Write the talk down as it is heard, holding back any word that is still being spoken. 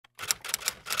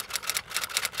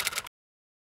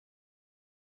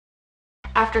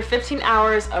After 15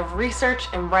 hours of research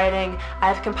and writing, I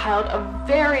have compiled a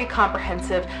very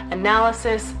comprehensive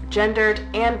analysis, gendered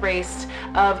and raced,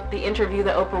 of the interview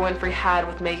that Oprah Winfrey had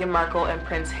with Meghan Markle and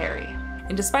Prince Harry.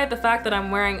 And despite the fact that I'm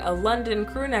wearing a London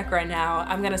crew neck right now,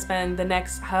 I'm gonna spend the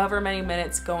next however many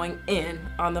minutes going in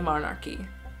on the monarchy.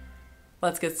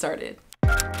 Let's get started.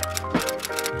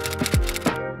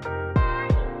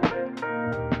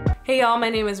 Hey y'all, my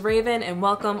name is Raven and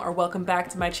welcome back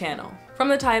to my channel. From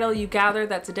the title, you gather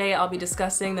that today I'll be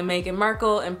discussing the Meghan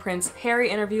Markle and Prince Harry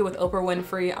interview with Oprah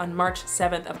Winfrey on March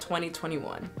 7th of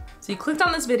 2021. So you clicked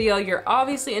on this video, you're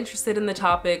obviously interested in the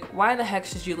topic. Why the heck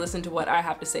should you listen to what I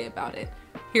have to say about it?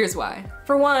 Here's why.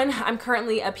 For one, I'm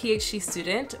currently a PhD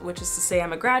student, which is to say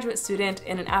I'm a graduate student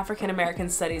in an African-American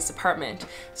Studies department.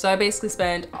 So I basically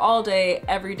spend all day,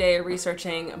 every day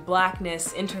researching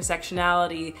Blackness,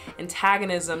 intersectionality,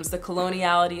 antagonisms, the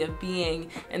coloniality of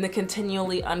being, and the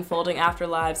continually unfolding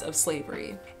afterlives of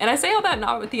slavery. And I say all that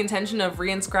not with the intention of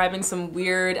reinscribing some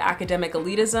weird academic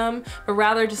elitism, but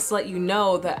rather just to let you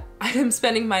know that I'm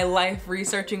spending my life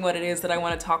researching what it is that I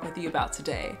want to talk with you about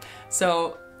today.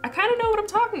 So I kind of know what I'm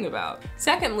talking about.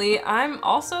 Secondly, I'm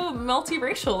also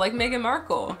multiracial like Meghan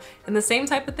Markle, and the same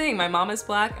type of thing. My mom is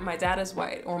Black and my dad is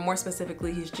white, or more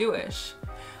specifically, he's Jewish.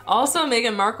 Also,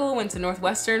 Meghan Markle went to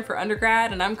Northwestern for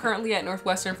undergrad, and I'm currently at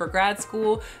Northwestern for grad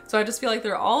school, so I just feel like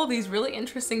there are all of these really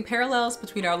interesting parallels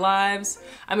between our lives.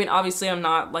 I mean, obviously I'm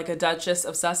not like a Duchess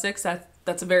of Sussex,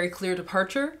 that's a very clear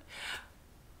departure,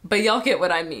 but y'all get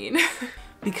what I mean.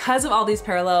 Because of all these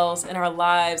parallels in our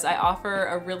lives, I offer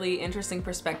a really interesting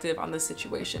perspective on this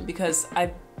situation because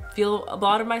I feel a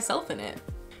lot of myself in it.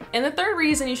 And the third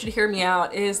reason you should hear me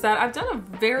out is that I've done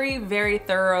a very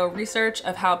thorough research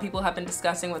of how people have been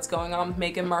discussing what's going on with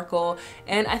Meghan Markle,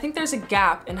 and I think there's a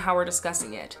gap in how we're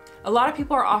discussing it. A lot of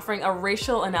people are offering a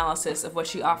racial analysis of what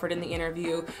she offered in the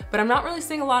interview, but I'm not really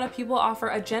seeing a lot of people offer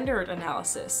a gendered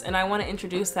analysis, and I want to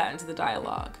introduce that into the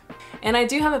dialogue. And I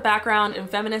do have a background in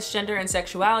feminist gender and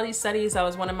sexuality studies. That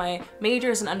was one of my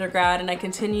majors in undergrad, and I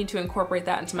continue to incorporate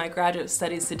that into my graduate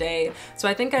studies today. So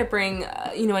I think I bring,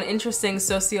 an interesting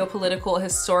socio-political,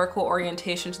 historical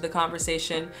orientation to the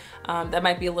conversation that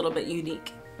might be a little bit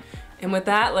unique. And with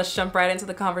that, let's jump right into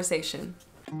the conversation.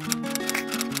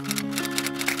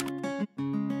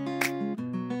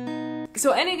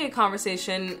 So any good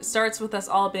conversation starts with us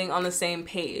all being on the same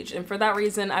page, and for that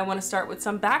reason I want to start with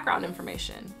some background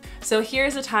information. So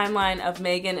here's a timeline of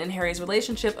Meghan and Harry's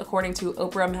relationship according to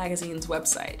Oprah magazine's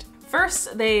website.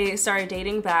 First, they started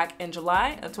dating back in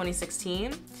July of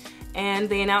 2016, and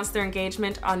they announced their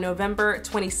engagement on November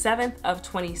 27th of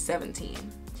 2017.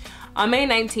 On May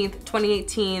 19th,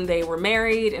 2018, they were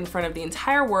married in front of the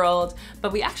entire world,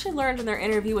 but we actually learned in their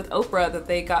interview with Oprah that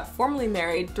they got formally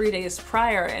married 3 days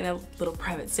prior in a little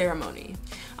private ceremony.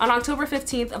 On October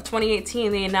 15th of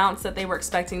 2018, they announced that they were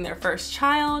expecting their first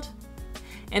child.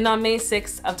 And on May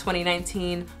 6th of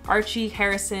 2019, Archie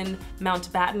Harrison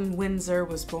Mountbatten Windsor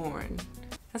was born.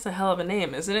 That's a hell of a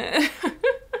name, isn't it?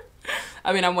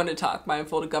 I mean, I'm one to talk. My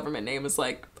full government name is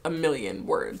like a million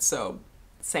words, so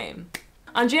same.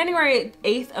 On January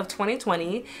 8th of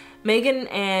 2020, Meghan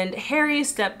and Harry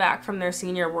stepped back from their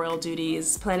senior royal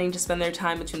duties, planning to spend their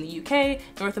time between the UK,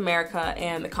 North America,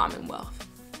 and the Commonwealth.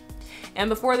 And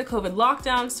before the COVID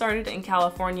lockdown started in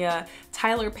California,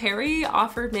 Tyler Perry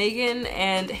offered Meghan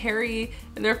and Harry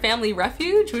and their family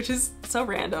refuge, which is so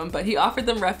random, but he offered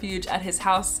them refuge at his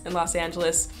house in Los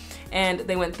Angeles, and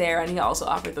they went there, and he also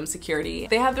offered them security.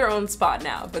 They have their own spot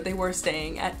now, but they were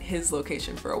staying at his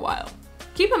location for a while.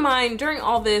 Keep in mind, during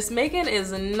all this, Meghan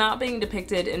is not being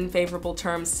depicted in favorable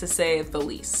terms, to say the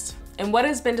least. In what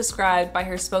has been described by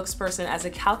her spokesperson as a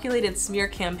calculated smear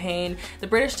campaign, the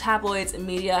British tabloids and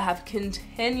media have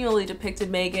continually depicted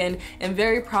Meghan in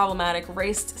very problematic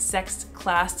raced, sexed,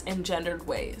 classed, and gendered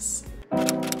ways.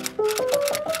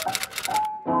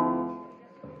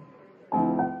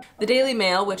 The Daily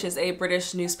Mail, which is a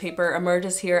British newspaper,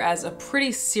 emerges here as a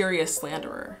pretty serious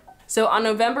slanderer. So on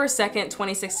November 2nd,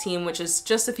 2016, which is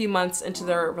just a few months into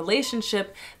their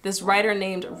relationship, this writer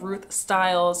named Ruth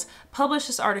Stiles published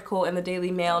this article in the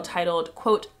Daily Mail titled,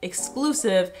 quote,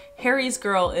 "Exclusive, Harry's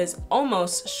girl is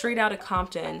almost straight out of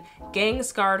Compton,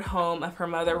 gang-scarred home of her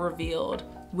mother revealed.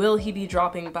 Will he be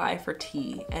dropping by for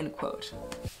tea?" End quote.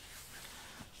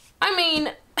 I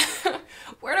mean,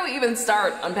 where do we even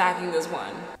start unpacking this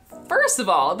one? First of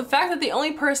all, the fact that the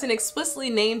only person explicitly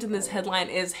named in this headline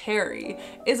is Harry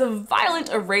is a violent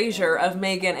erasure of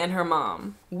Meghan and her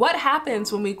mom. What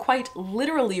happens when we quite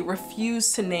literally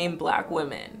refuse to name Black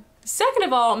women? Second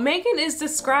of all, Meghan is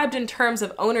described in terms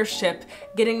of ownership,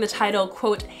 getting the title,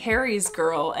 quote, Harry's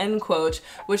girl, end quote,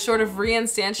 which sort of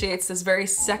reinstantiates this very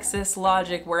sexist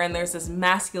logic wherein there's this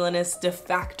masculinist de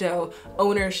facto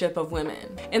ownership of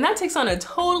women. And that takes on a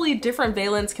totally different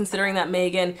valence considering that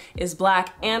Meghan is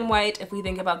black and white if we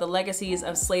think about the legacies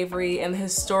of slavery and the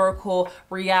historical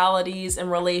realities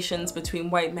and relations between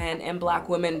white men and black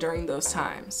women during those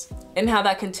times, and how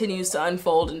that continues to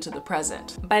unfold into the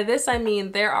present. By this I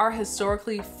mean there are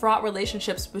historically fraught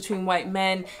relationships between white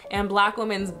men and black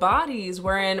women's bodies,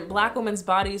 wherein black women's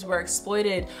bodies were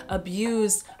exploited,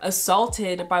 abused,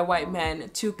 assaulted by white men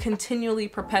to continually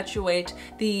perpetuate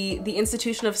the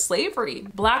institution of slavery.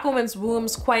 Black women's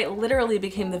wombs quite literally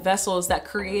became the vessels that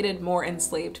created more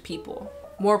enslaved people,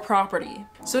 more property.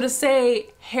 So to say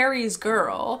Harry's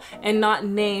girl and not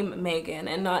name Meghan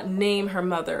and not name her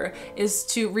mother is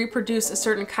to reproduce a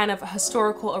certain kind of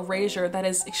historical erasure that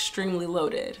is extremely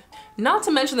loaded. Not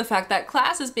to mention the fact that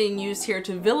class is being used here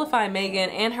to vilify Meghan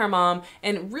and her mom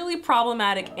in really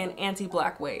problematic and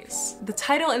anti-black ways. The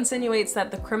title insinuates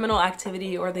that the criminal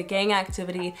activity or the gang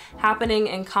activity happening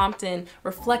in Compton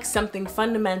reflects something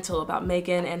fundamental about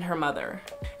Meghan and her mother.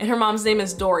 And her mom's name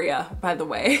is Doria, by the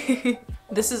way.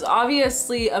 This is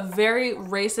obviously a very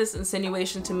racist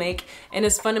insinuation to make and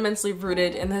is fundamentally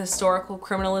rooted in the historical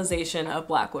criminalization of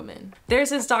black women. There's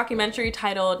this documentary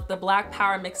titled The Black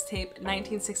Power Mixtape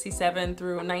 1967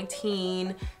 through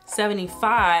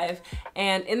 1975,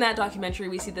 and in that documentary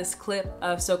we see this clip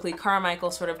of Stokely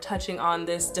Carmichael sort of touching on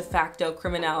this de facto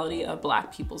criminality of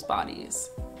black people's bodies.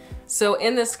 So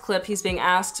in this clip he's being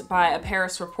asked by a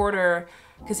Paris reporter,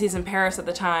 because he's in Paris at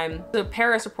the time. The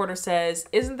Paris reporter says,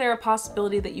 "Isn't there a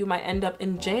possibility that you might end up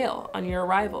in jail on your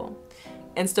arrival?"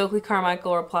 And Stokely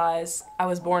Carmichael replies, "I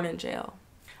was born in jail."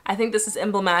 I think this is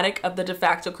emblematic of the de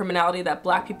facto criminality that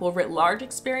black people writ large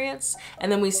experience,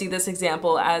 and then we see this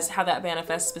example as how that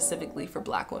manifests specifically for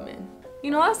black women. You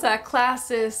know, that's that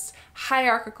classist,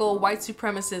 hierarchical, white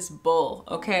supremacist bull,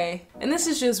 okay? And this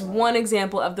is just one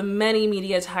example of the many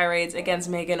media tirades against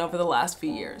Meghan over the last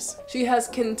few years. She has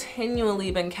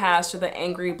continually been cast with the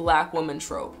angry black woman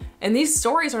trope. And these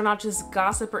stories are not just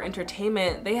gossip or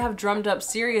entertainment, they have drummed up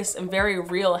serious and very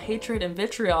real hatred and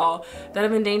vitriol that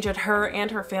have endangered her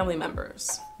and her family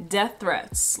members. Death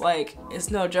threats, like, it's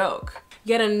no joke.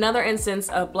 Yet another instance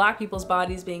of black people's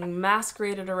bodies being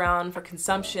masqueraded around for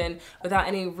consumption without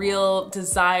any real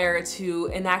desire to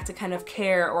enact a kind of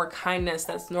care or kindness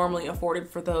that's normally afforded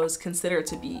for those considered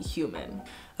to be human.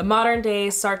 A modern day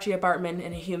Saatchi Bartman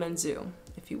in a human zoo,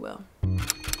 if you will.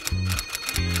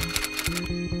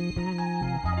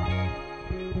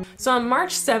 So on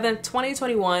March 7th,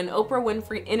 2021, Oprah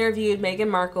Winfrey interviewed Meghan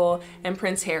Markle and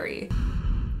Prince Harry.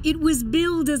 It was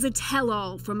billed as a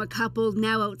tell-all from a couple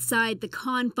now outside the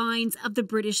confines of the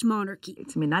British monarchy.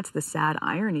 I mean, that's the sad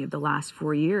irony of the last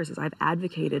 4 years, is I've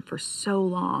advocated for so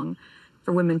long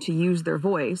for women to use their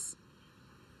voice,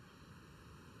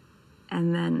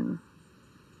 and then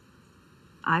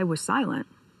I was silent.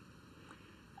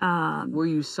 Were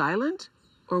you silent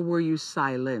or were you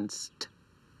silenced?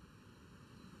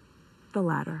 The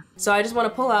latter. So I just want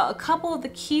to pull out a couple of the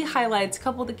key highlights, a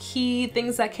couple of the key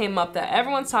things that came up that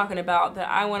everyone's talking about that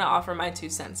I want to offer my 2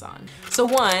 cents on. So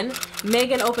one,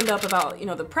 Meghan opened up about, you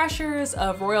know, the pressures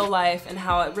of royal life and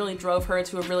how it really drove her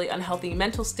to a really unhealthy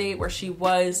mental state where she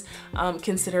was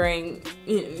considering,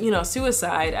 you know,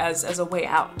 suicide as a way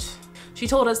out. She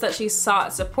told us that she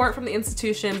sought support from the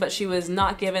institution, but she was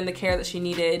not given the care that she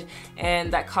needed,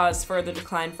 and that caused further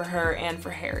decline for her and for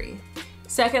Harry.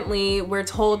 Secondly, we're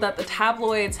told that the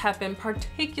tabloids have been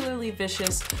particularly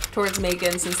vicious towards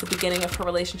Meghan since the beginning of her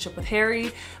relationship with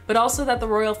Harry, but also that the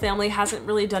royal family hasn't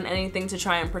really done anything to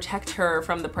try and protect her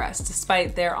from the press,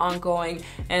 despite their ongoing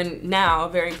and now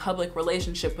very public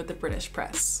relationship with the British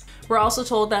press. We're also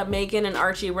told that Meghan and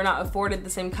Archie were not afforded the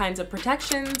same kinds of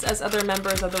protections as other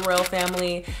members of the royal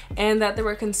family, and that there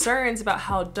were concerns about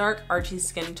how dark Archie's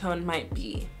skin tone might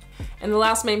be. And the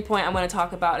last main point I want to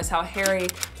talk about is how Harry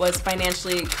was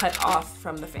financially cut off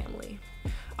from the family.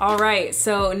 All right,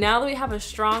 so now that we have a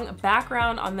strong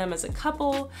background on them as a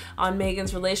couple, on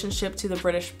Meghan's relationship to the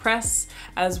British press,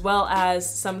 as well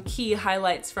as some key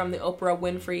highlights from the Oprah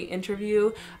Winfrey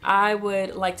interview, I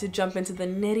would like to jump into the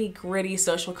nitty-gritty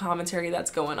social commentary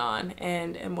that's going on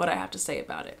and what I have to say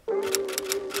about it.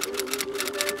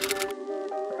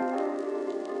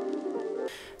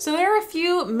 So there are a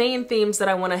few main themes that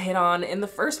I want to hit on, and the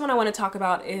first one I want to talk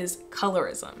about is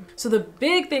colorism. So the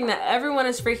big thing that everyone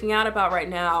is freaking out about right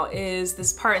now is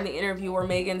this part in the interview where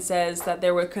Meghan says that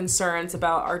there were concerns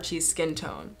about Archie's skin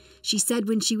tone. She said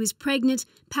when she was pregnant,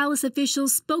 palace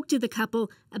officials spoke to the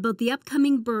couple about the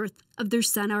upcoming birth of their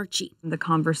son Archie. The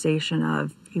conversation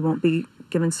of he won't be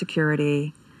given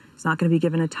security, he's not going to be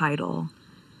given a title,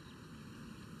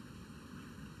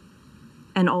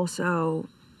 and also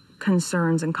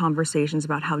concerns and conversations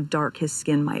about how dark his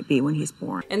skin might be when he's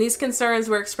born. And these concerns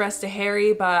were expressed to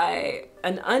Harry by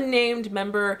an unnamed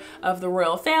member of the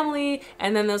royal family,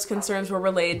 and then those concerns were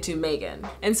relayed to Meghan.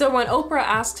 And so when Oprah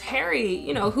asked Harry,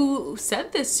 you know, who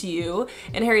said this to you?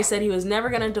 And Harry said he was never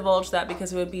going to divulge that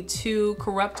because it would be too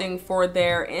corrupting for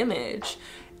their image.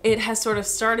 It has sort of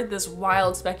started this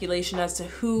wild speculation as to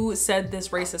who said this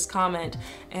racist comment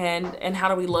and how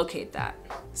do we locate that.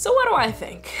 So what do I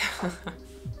think?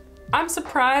 I'm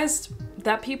surprised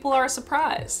that people are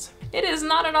surprised. It is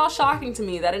not at all shocking to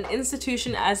me that an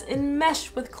institution as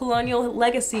enmeshed with colonial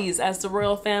legacies as the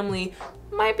royal family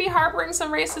might be harboring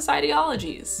some racist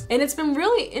ideologies. And it's been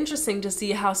really interesting to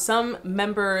see how some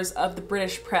members of the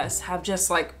British press have just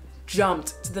like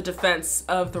jumped to the defense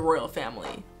of the royal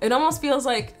family. It almost feels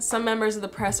like some members of the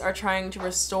press are trying to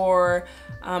restore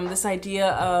this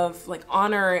idea of like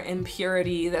honor and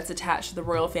purity that's attached to the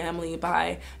royal family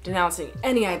by denouncing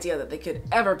any idea that they could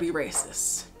ever be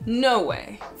racist. No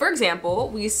way. For example,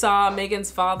 we saw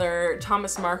Meghan's father,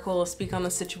 Thomas Markle, speak on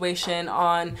the situation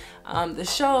on the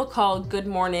show called Good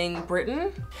Morning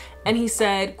Britain. And he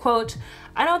said, quote,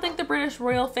 "I don't think the British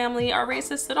royal family are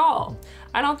racist at all.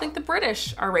 I don't think the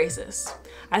British are racist.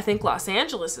 I think Los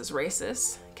Angeles is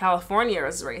racist. California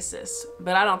is racist,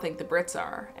 but I don't think the Brits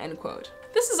are," end quote.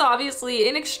 This is obviously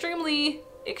an extremely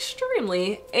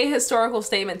ahistorical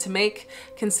statement to make,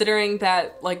 considering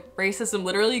that like racism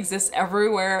literally exists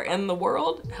everywhere in the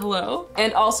world. Hello.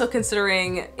 And also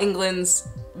considering England's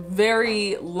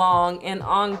very long and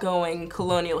ongoing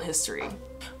colonial history.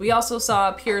 We also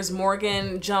saw Piers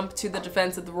jump to the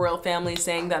defense of the royal family,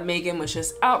 saying that Meghan was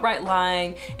just outright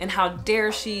lying and how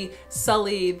dare she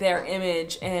sully their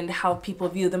image and how people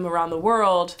view them around the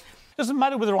world. It doesn't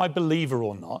matter whether I believe her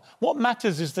or not. What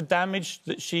matters is the damage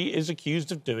that she is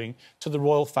accused of doing to the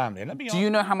royal family. Do you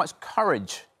know how much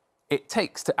courage it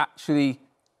takes to actually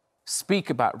speak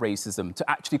about racism, to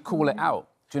actually call it out?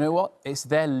 Do you know what? It's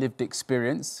their lived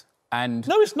experience and...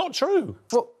 No, it's not true.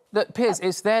 Well, look, Piers,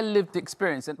 it's their lived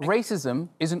experience, and racism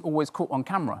isn't always caught on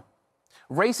camera.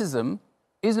 Racism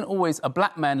isn't always a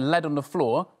black man led on the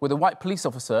floor with a white police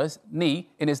officer's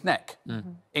knee in his neck.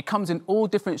 It comes in all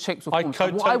different shapes or forms.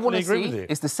 What I want to see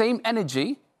is the same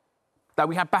energy that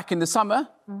we had back in the summer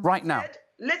right now.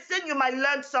 Listen, you might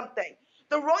learn something.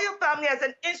 The royal family as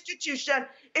an institution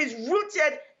is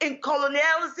rooted in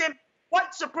colonialism,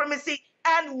 white supremacy,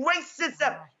 and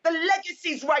racism. The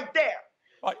legacy's right there.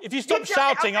 Right, if you stop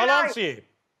shouting, I'll answer you.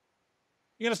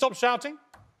 You going to stop shouting?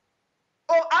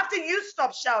 Or after you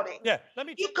stop shouting. Yeah, let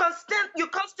me... You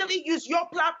constantly use your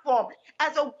platform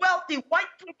as a wealthy, white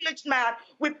privileged man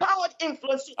with power and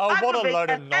influence to what a load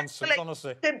of nonsense,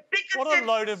 honestly. The bigoted, what a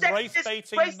load of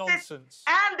race-baiting nonsense.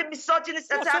 And the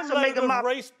misogynist attacks on Meghan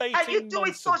Markle. And you do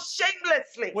it so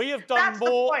shamelessly. We have done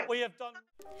more. We have done...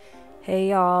 Hey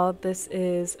y'all, this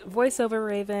is VoiceOver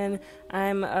Raven.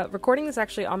 I'm recording this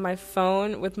actually on my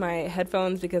phone with my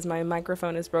headphones because my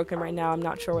microphone is broken right now. I'm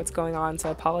not sure what's going on, so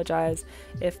I apologize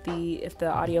if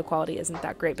the audio quality isn't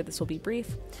that great, but this will be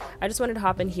brief. I just wanted to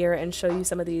hop in here and show you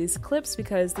some of these clips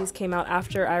because these came out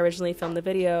after I originally filmed the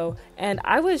video, and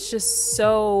I was just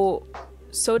so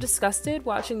disgusted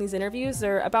watching these interviews.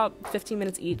 They're about 15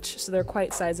 minutes each, so they're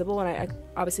quite sizable, and I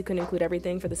obviously couldn't include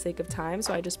everything for the sake of time,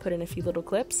 so I just put in a few little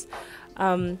clips.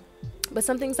 But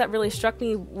some things that really struck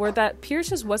me were that Piers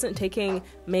just wasn't taking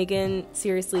Meghan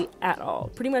seriously at all.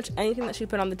 Pretty much anything that she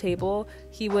put on the table,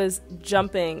 he was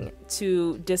jumping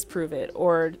to disprove it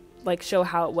or like show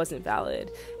how it wasn't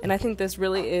valid. And I think this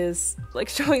really is like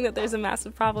showing that there's a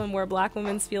massive problem where black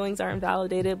women's feelings are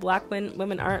invalidated, black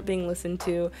women aren't being listened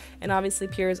to, and obviously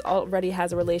Piers already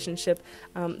has a relationship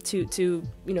to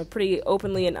you know, pretty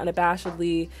openly and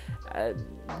unabashedly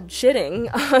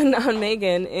shitting on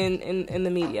Meghan in the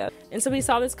media. And so we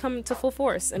saw this come to full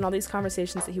force in all these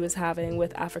conversations that he was having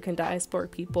with African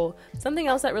diasporic people. Something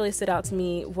else that really stood out to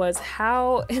me was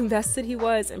how invested he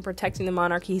was in protecting the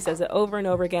monarchy. He says it over and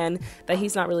over again that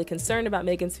he's not really concerned about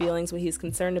Meghan's feelings. What he's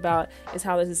concerned about is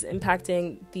how this is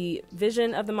impacting the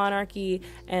vision of the monarchy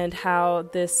and how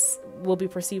this will be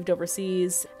perceived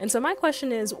overseas. And so my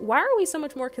question is, why are we so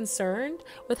much more concerned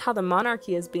with how the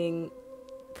monarchy is being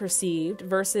perceived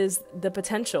versus the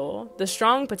potential, the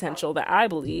strong potential that I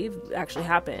believe actually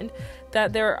happened,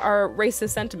 that there are racist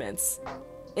sentiments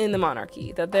in the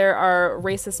monarchy, that there are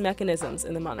racist mechanisms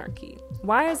in the monarchy.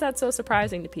 Why is that so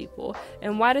surprising to people?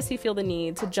 And why does he feel the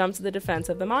need to jump to the defense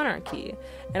of the monarchy?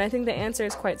 And I think the answer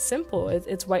is quite simple.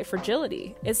 It's white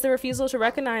fragility. It's the refusal to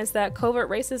recognize that covert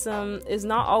racism is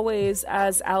not always,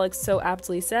 as Alex so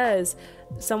aptly says,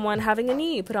 someone having a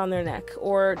knee put on their neck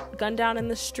or gunned down in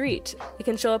the street. It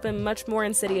can show up in much more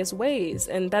insidious ways,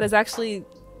 and that is actually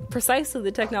precisely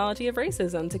the technology of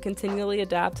racism, to continually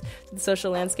adapt to the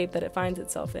social landscape that it finds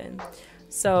itself in.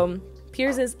 So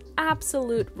Piers'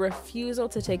 absolute refusal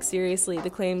to take seriously the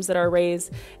claims that are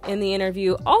raised in the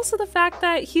interview, also the fact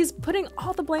that he's putting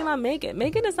all the blame on Meghan.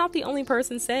 Meghan is not the only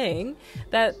person saying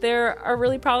that there are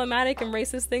really problematic and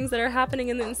racist things that are happening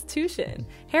in the institution.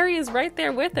 Harry is right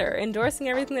there with her, endorsing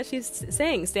everything that she's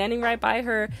saying, standing right by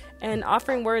her and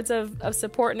offering words of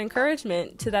support and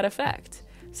encouragement to that effect.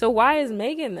 So why is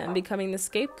Meghan then becoming the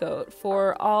scapegoat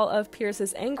for all of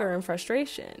Piers' anger and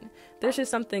frustration? There's just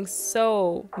something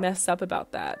so messed up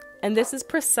about that. And this is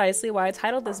precisely why I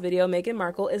titled this video, Meghan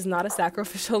Markle is not a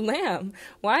sacrificial lamb.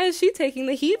 Why is she taking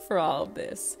the heat for all of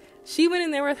this? She went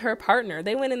in there with her partner.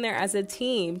 They went in there as a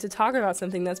team to talk about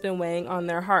something that's been weighing on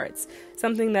their hearts.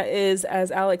 Something that is, as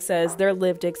Alex says, their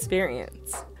lived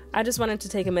experience. I just wanted to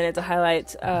take a minute to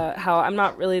highlight how I'm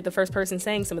not really the first person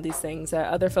saying some of these things.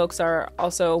 Other folks are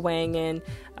also weighing in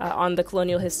on the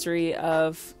colonial history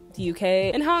of the UK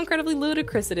and how incredibly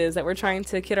ludicrous it is that we're trying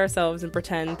to kid ourselves and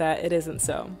pretend that it isn't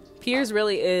so. Piers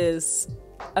really is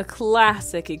a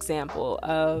classic example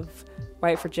of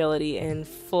white fragility in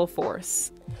full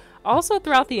force. Also,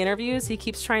 throughout the interviews, he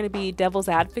keeps trying to be devil's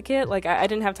advocate. Like, I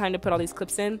didn't have time to put all these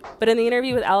clips in, but in the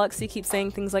interview with Alex, he keeps saying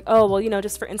things like, oh, well, you know,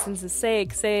 just for instance's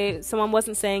sake, say someone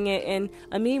wasn't saying it in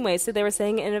a mean way, so they were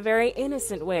saying it in a very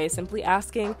innocent way, simply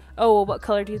asking, oh, well, what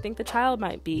color do you think the child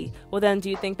might be? Well, then, do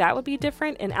you think that would be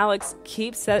different? And Alex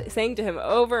keeps saying to him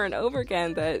over and over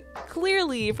again that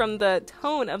clearly from the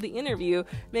tone of the interview,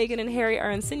 Meghan and Harry are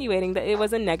insinuating that it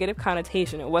was a negative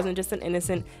connotation. It wasn't just an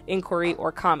innocent inquiry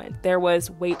or comment. There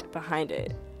was weight behind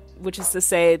it, which is to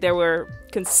say there were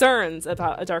concerns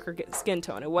about a darker skin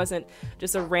tone. It wasn't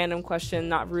just a random question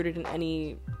not rooted in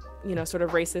any, you know, sort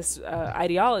of racist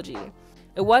ideology.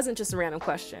 It wasn't just a random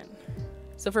question.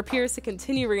 So for Piers to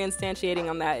continue reinstantiating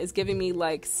on that is giving me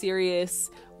like serious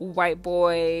white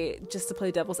boy just to play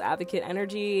devil's advocate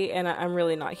energy, and I'm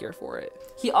really not here for it.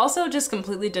 He also just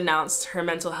completely denounced her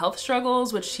mental health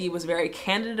struggles, which she was very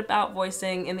candid about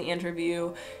voicing in the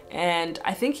interview, and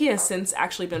I think he has since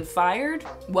actually been fired.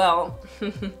 Well,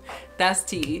 that's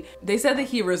tea. They said that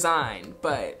he resigned,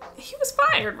 but he was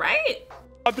fired, right?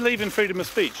 I believe in freedom of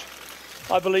speech.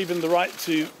 I believe in the right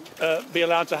to be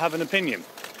allowed to have an opinion.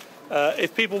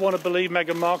 If people want to believe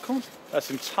Meghan Markle, that's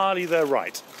entirely their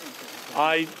right.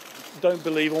 I don't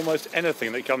believe almost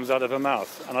anything that comes out of her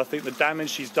mouth, and I think the damage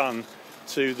she's done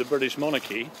to the British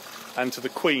monarchy and to the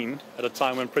Queen at a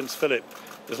time when Prince Philip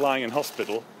is lying in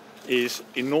hospital is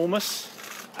enormous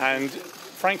and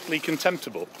frankly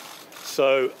contemptible.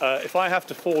 So if I have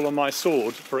to fall on my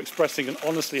sword for expressing an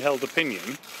honestly held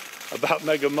opinion about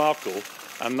Meghan Markle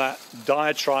and that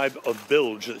diatribe of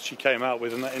bilge that she came out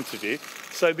with in that interview,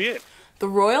 so be it. The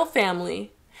royal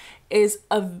family is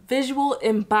a visual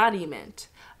embodiment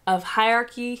of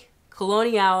hierarchy,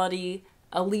 coloniality,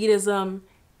 elitism,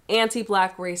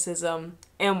 anti-black racism,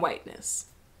 and whiteness.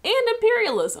 And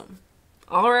imperialism,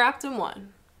 all wrapped in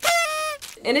one.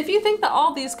 And if you think that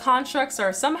all these constructs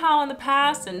are somehow in the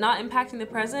past and not impacting the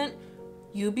present,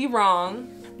 you'd be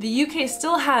wrong. The UK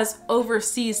still has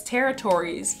overseas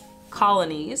territories,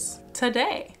 colonies,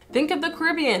 today. Think of the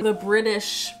Caribbean, the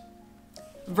British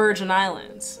Virgin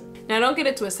Islands. Now don't get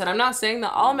it twisted, I'm not saying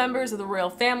that all members of the royal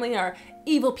family are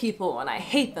evil people and I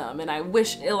hate them and I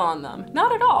wish ill on them.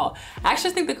 Not at all. I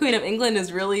actually think the Queen of England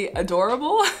is really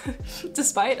adorable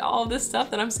despite all of this stuff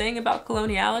that I'm saying about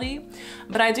coloniality.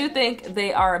 But I do think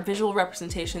they are visual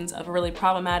representations of a really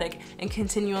problematic and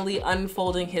continually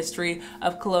unfolding history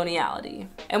of coloniality.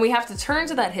 And we have to turn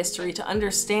to that history to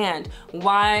understand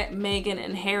why Meghan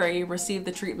and Harry received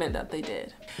the treatment that they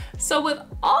did. So with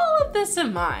all of this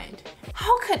in mind,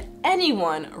 how could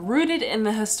anyone rooted in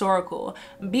the historical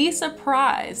be surprised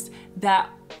that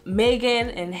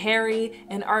Meghan and Harry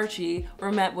and Archie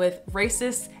were met with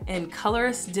racist and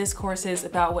colorist discourses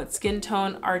about what skin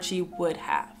tone Archie would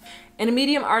have? In a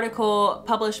Medium article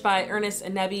published by Ernest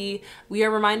Anebi, we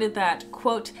are reminded that,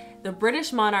 quote, the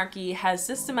British monarchy has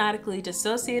systematically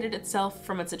dissociated itself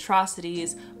from its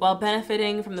atrocities while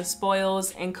benefiting from the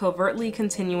spoils and covertly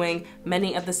continuing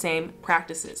many of the same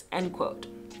practices, end quote.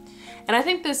 And I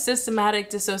think this systematic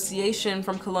dissociation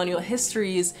from colonial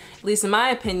histories, at least in my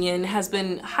opinion, has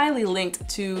been highly linked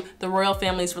to the royal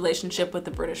family's relationship with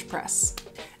the British press.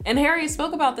 And Harry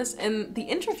spoke about this in the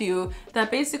interview,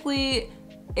 that basically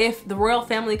if the royal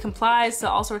family complies to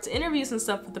all sorts of interviews and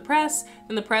stuff with the press,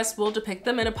 then the press will depict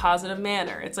them in a positive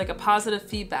manner. It's like a positive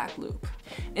feedback loop.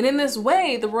 And in this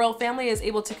way, the royal family is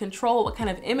able to control what kind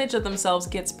of image of themselves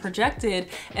gets projected,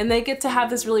 and they get to have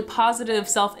this really positive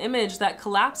self-image that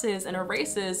collapses and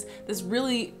erases this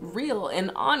really real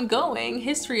and ongoing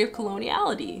history of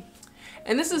coloniality.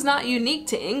 And this is not unique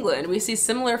to England. We see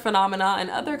similar phenomena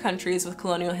in other countries with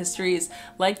colonial histories,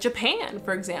 like Japan,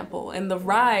 for example, and the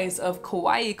rise of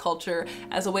kawaii culture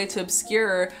as a way to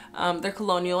obscure their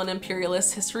colonial and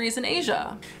imperialist histories in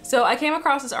Asia. So I came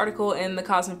across this article in the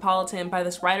Cosmopolitan by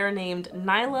this writer named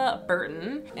Nyla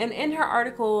Burton, and in her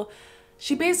article,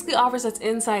 she basically offers us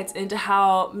insights into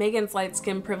how Meghan's light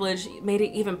skin privilege made it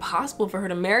even possible for her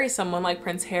to marry someone like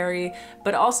Prince Harry,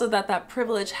 but also that that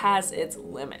privilege has its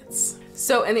limits.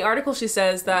 So in the article, she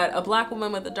says that a black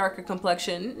woman with a darker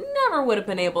complexion never would have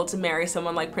been able to marry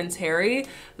someone like Prince Harry,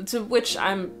 to which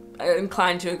I'm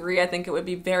inclined to agree. I think it would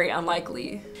be very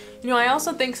unlikely. You know, I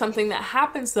also think something that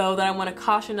happens though that I want to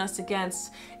caution us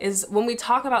against is when we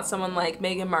talk about someone like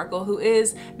Meghan Markle, who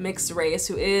is mixed race,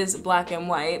 who is black and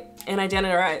white, and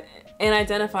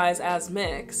identifies as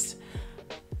mixed,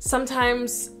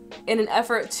 sometimes in an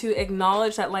effort to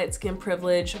acknowledge that light skin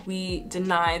privilege, we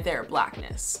deny their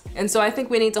blackness. And so I think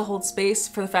we need to hold space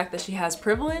for the fact that she has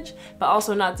privilege, but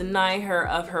also not deny her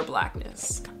of her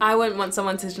blackness. I wouldn't want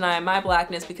someone to deny my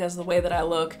blackness because of the way that I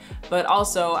look, but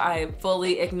also I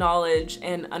fully acknowledge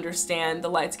and understand the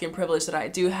light skin privilege that I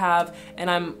do have,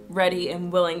 and I'm ready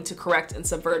and willing to correct and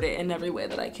subvert it in every way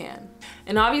that I can.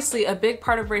 And obviously a big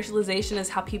part of racialization is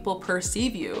how people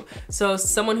perceive you. So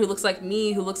someone who looks like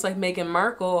me, who looks like Meghan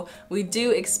Markle, we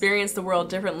do experience the world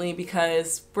differently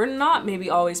because we're not maybe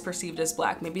always perceived as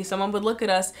black. Maybe someone would look at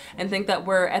us and think that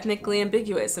we're ethnically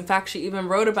ambiguous. In fact, she even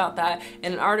wrote about that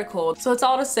in an article. So it's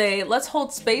all to say, let's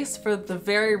hold space for the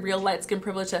very real light skin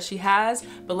privilege that she has,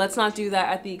 but let's not do that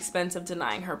at the expense of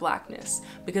denying her blackness,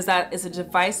 because that is a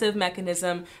divisive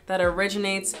mechanism that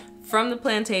originates from the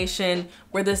plantation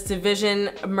where this division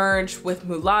emerged with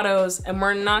mulattoes, and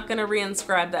we're not gonna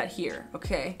reinscribe that here,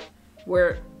 okay?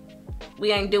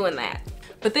 We ain't doing that.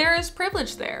 But there is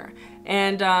privilege there.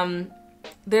 And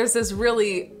there's this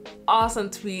really awesome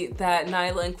tweet that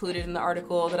Nyla included in the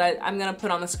article that I'm gonna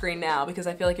put on the screen now because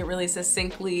I feel like it really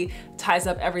succinctly ties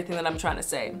up everything that I'm trying to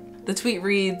say. The tweet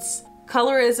reads,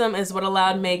 "Colorism is what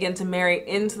allowed Meghan to marry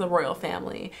into the royal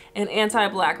family, and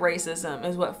anti-black racism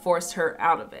is what forced her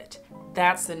out of it.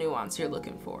 That's the nuance you're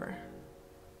looking for."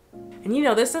 And you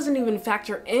know, this doesn't even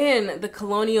factor in the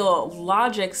colonial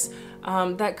logics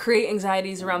that create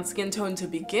anxieties around skin tone to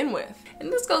begin with.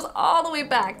 And this goes all the way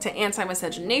back to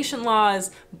anti-miscegenation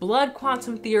laws, blood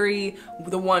quantum theory,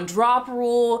 the one drop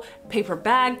rule, paper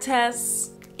bag tests.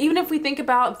 Even if we think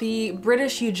about the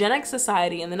British Eugenics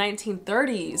Society in the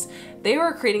 1930s, they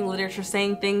were creating literature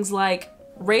saying things like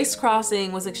race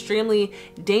crossing was extremely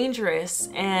dangerous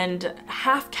and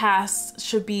half-castes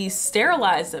should be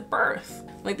sterilized at birth.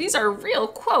 Like, these are real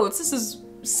quotes. This is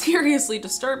seriously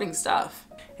disturbing stuff.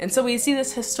 And so we see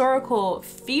this historical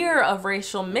fear of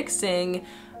racial mixing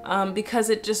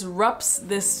because it disrupts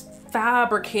this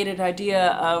fabricated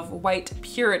idea of white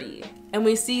purity. And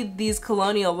we see these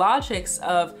colonial logics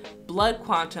of blood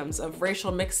quantums, of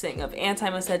racial mixing, of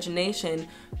anti-miscegenation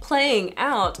playing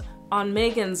out on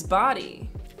Meghan's body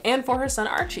and for her son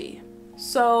Archie.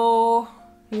 So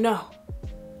no,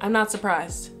 I'm not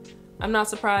surprised. I'm not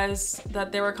surprised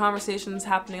that there were conversations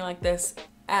happening like this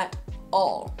at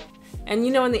all. And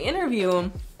you know, in the interview,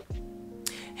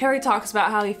 Harry talks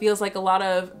about how he feels like a lot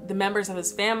of the members of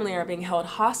his family are being held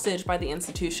hostage by the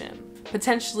institution,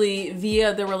 potentially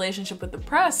via their relationship with the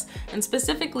press. And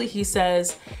specifically, he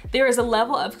says, there is a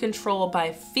level of control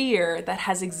by fear that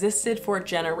has existed for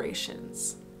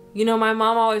generations. You know, my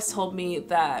mom always told me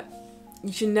that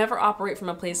you should never operate from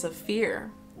a place of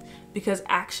fear because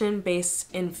action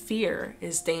based in fear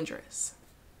is dangerous.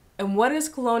 And what is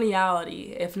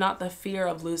coloniality if not the fear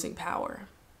of losing power?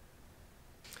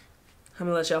 I'm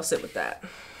gonna let y'all sit with that.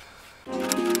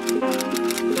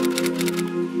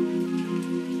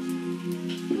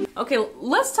 Okay,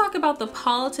 let's talk about the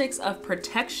politics of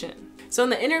protection. So in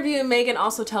the interview, Meghan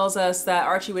also tells us that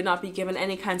Archie would not be given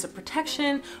any kinds of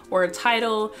protection or a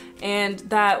title, and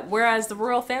that whereas the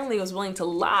royal family was willing to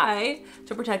lie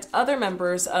to protect other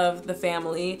members of the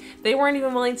family, they weren't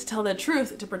even willing to tell the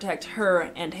truth to protect her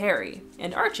and Harry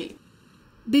and Archie.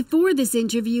 Before this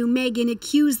interview, Meghan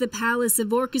accused the palace of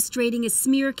orchestrating a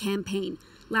smear campaign.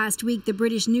 Last week, the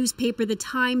British newspaper The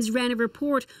Times ran a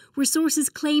report where sources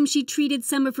claim she treated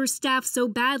some of her staff so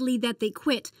badly that they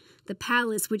quit. The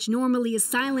palace, which normally is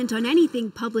silent on anything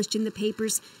published in the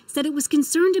papers, said it was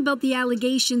concerned about the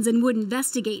allegations and would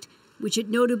investigate, which it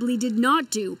notably did not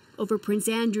do over Prince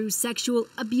Andrew's sexual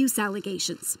abuse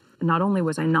allegations. Not only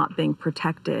was I not being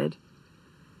protected,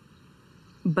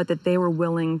 but that they were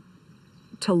willing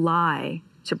to lie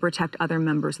to protect other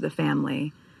members of the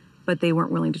family, but they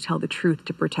weren't willing to tell the truth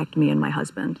to protect me and my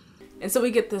husband. And so we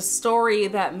get this story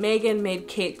that Meghan made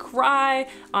Kate cry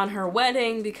on her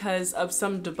wedding because of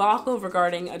some debacle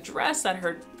regarding a dress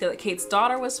that Kate's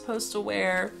daughter was supposed to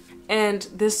wear. And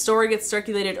this story gets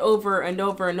circulated over and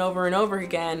over and over and over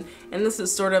again. And this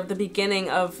is sort of the beginning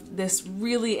of this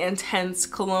really intense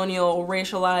colonial,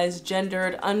 racialized,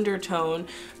 gendered undertone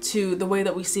to the way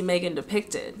that we see Meghan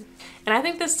depicted. And I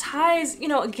think this ties,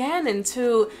 again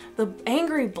into the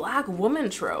angry black woman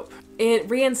trope. It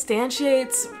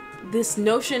reinstantiates this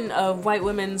notion of white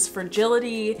women's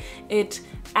fragility. It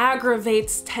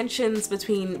aggravates tensions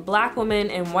between black women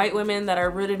and white women that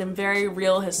are rooted in very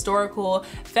real historical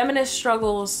feminist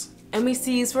struggles. And we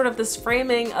see sort of this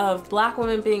framing of black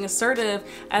women being assertive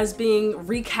as being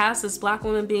recast as black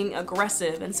women being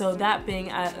aggressive. And so that being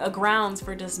a grounds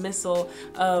for dismissal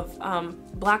of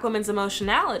black women's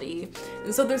emotionality.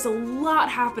 And so there's a lot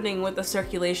happening with the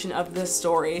circulation of this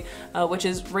story, which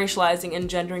is racializing and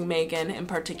gendering Meghan in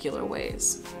particular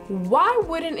ways. Why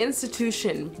would an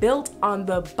institution built on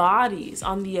the bodies,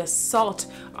 on the assault,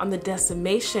 on the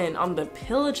decimation, on the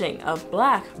pillaging of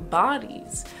black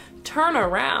bodies, turn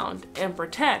around and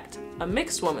protect a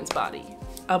mixed woman's body,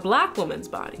 a black woman's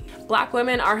body? Black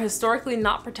women are historically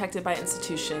not protected by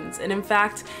institutions, and in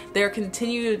fact, their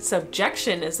continued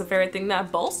subjection is the very thing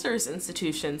that bolsters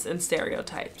institutions and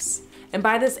stereotypes. And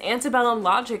by this antebellum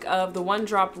logic of the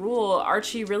one-drop rule,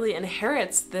 Archie really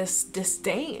inherits this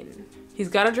disdain. He's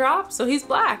got a drop, so he's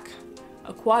black.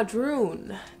 A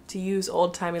quadroon, to use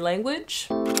old-timey language.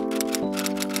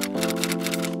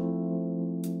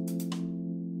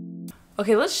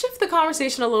 Okay, let's shift the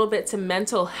conversation a little bit to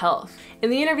mental health.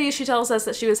 In the interview, she tells us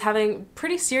that she was having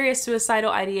pretty serious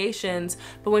suicidal ideations,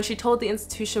 but when she told the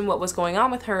institution what was going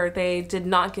on with her, they did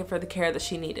not give her the care that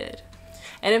she needed.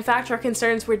 And in fact, her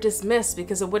concerns were dismissed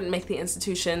because it wouldn't make the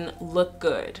institution look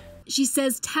good. She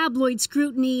says tabloid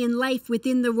scrutiny and life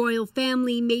within the royal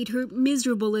family made her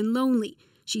miserable and lonely.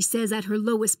 She says at her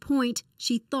lowest point,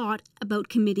 she thought about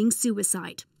committing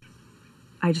suicide.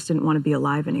 I just didn't want to be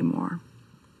alive anymore.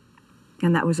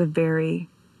 And that was a very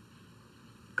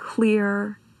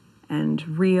clear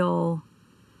and real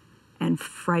and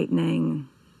frightening,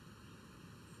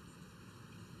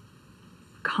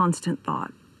 constant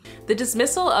thought. The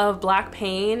dismissal of black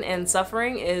pain and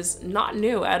suffering is not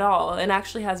new at all and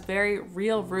actually has very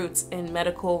real roots in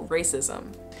medical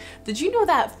racism. Did you know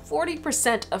that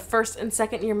 40% of first and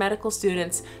second year medical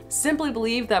students simply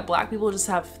believe that black people just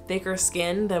have thicker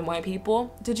skin than white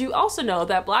people? Did you also know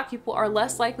that black people are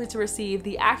less likely to receive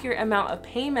the accurate amount of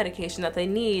pain medication that they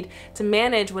need to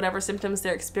manage whatever symptoms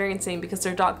they're experiencing because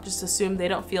their doctors assume they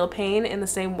don't feel pain in the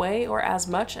same way or as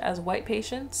much as white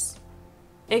patients?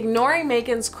 Ignoring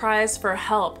Meghan's cries for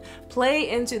help play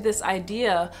into this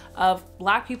idea of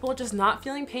black people just not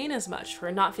feeling pain as much,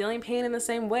 or not feeling pain in the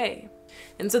same way.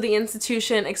 And so the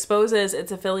institution exposes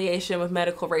its affiliation with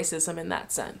medical racism in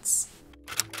that sense.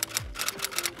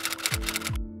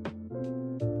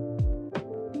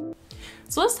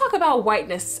 So let's talk about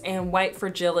whiteness and white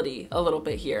fragility a little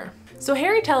bit here. So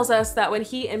Harry tells us that when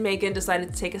he and Meghan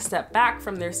decided to take a step back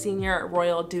from their senior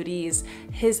royal duties,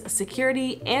 his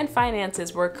security and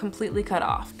finances were completely cut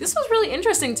off. This was really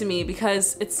interesting to me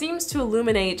because it seems to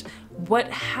illuminate what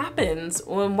happens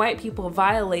when white people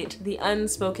violate the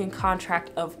unspoken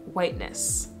contract of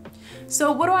whiteness.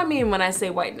 So what do I mean when I say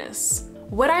whiteness?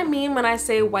 What I mean when I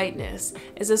say whiteness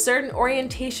is a certain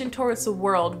orientation towards the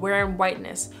world wherein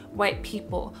whiteness, white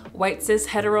people, white cis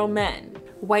hetero men,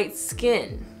 white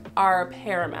skin, are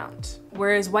paramount,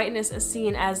 whereas whiteness is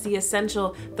seen as the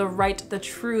essential, the right, the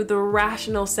true, the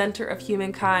rational center of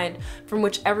humankind from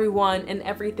which everyone and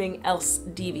everything else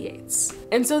deviates.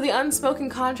 And so the unspoken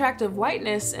contract of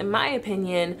whiteness, in my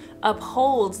opinion,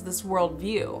 upholds this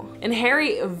worldview. And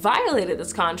Harry violated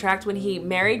this contract when he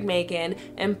married Meghan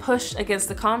and pushed against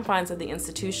the confines of the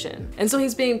institution. And so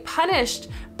he's being punished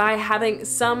by having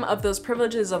some of those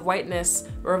privileges of whiteness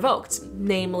revoked,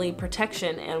 namely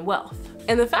protection and wealth.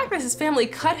 And the fact that his family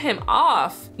cut him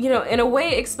off, you know, in a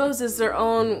way exposes their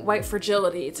own white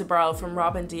fragility, to borrow from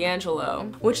Robin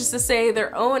DiAngelo, which is to say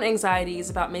their own anxieties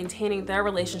about maintaining their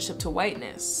relationship to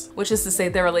whiteness, which is to say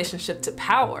their relationship to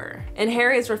power. And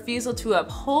Harry's refusal to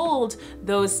uphold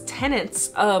those tenets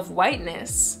of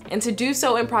whiteness, and to do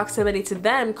so in proximity to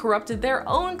them, corrupted their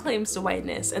own claims to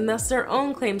whiteness and thus their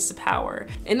own claims to power.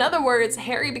 In other words,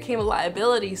 Harry became a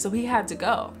liability, so he had to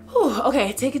go. Whew,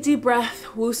 okay, take a deep breath,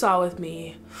 woosah with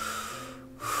me.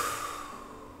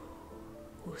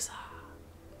 Woosah.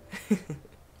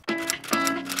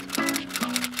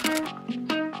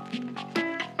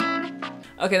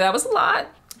 Okay, that was a lot.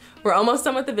 We're almost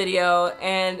done with the video,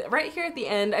 and right here at the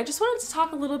end, I just wanted to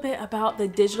talk a little bit about the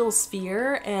digital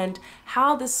sphere and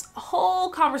how this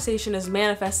whole conversation is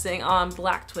manifesting on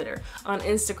Black Twitter, on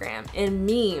Instagram, in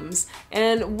memes,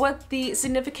 and what the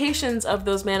significations of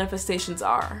those manifestations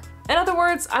are. In other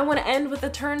words, I want to end with a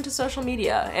turn to social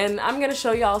media, and I'm going to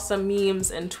show y'all some memes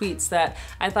and tweets that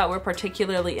I thought were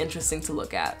particularly interesting to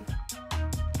look at.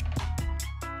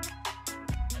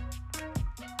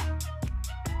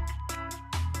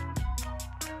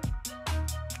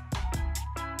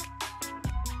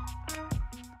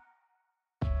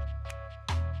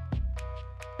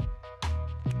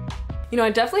 You know, I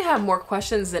definitely have more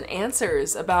questions than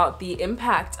answers about the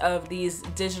impact of these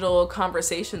digital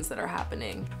conversations that are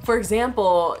happening. For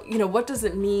example, you know, what does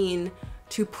it mean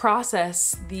to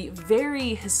process the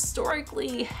very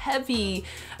historically heavy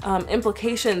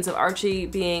implications of Archie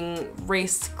being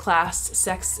raced, classed,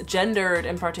 sex gendered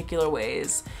in particular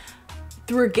ways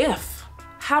through a GIF?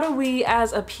 How do we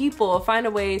as a people find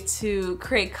a way to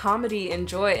create comedy and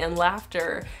joy and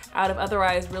laughter out of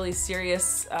otherwise really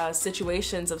serious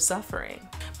situations of suffering?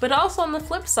 But also on the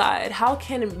flip side, how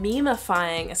can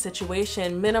memifying a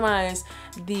situation minimize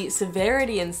the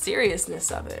severity and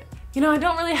seriousness of it? You know, I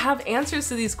don't really have answers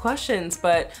to these questions,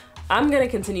 but I'm gonna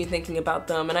continue thinking about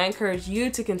them, and I encourage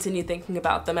you to continue thinking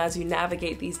about them as you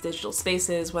navigate these digital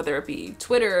spaces, whether it be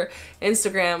Twitter,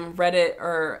 Instagram, Reddit,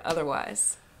 or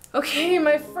otherwise. Okay,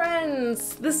 my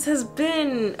friends, this has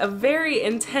been a very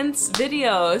intense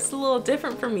video. It's a little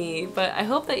different for me, but I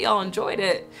hope that y'all enjoyed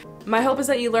it. My hope is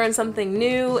that you learned something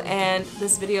new and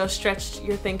this video stretched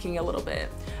your thinking a little bit.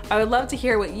 I would love to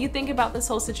hear what you think about this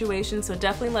whole situation, so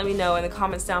definitely let me know in the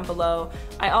comments down below.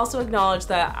 I also acknowledge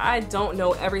that I don't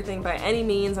know everything by any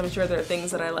means. I'm sure there are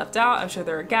things that I left out. I'm sure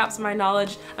there are gaps in my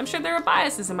knowledge. I'm sure there are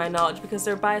biases in my knowledge, because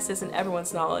there are biases in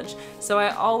everyone's knowledge. So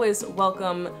I always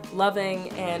welcome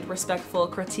loving and respectful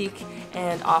critique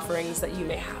and offerings that you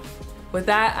may have. With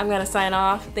that, I'm gonna sign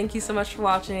off. Thank you so much for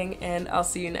watching, and I'll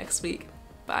see you next week.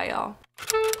 Bye, y'all.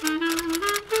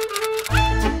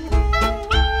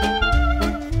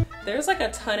 There's like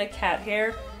a ton of cat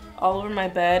hair all over my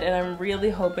bed, and I'm really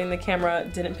hoping the camera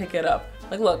didn't pick it up.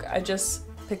 Like, look, I just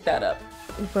picked that up.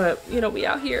 But, you know, we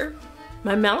out here.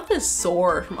 My mouth is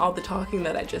sore from all the talking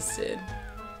that I just did.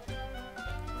 It's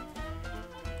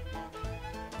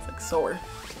like sore.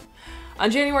 On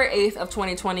January 8th of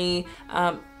 2020,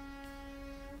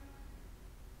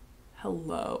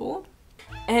 hello?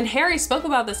 And Harry spoke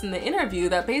about this in the interview,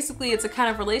 that basically it's a kind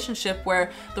of relationship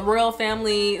where the royal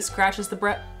family scratches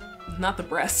the not the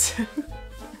breast.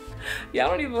 Yeah, I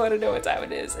don't even want to know what time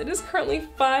it is. It is currently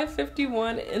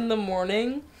 5:51 in the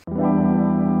morning.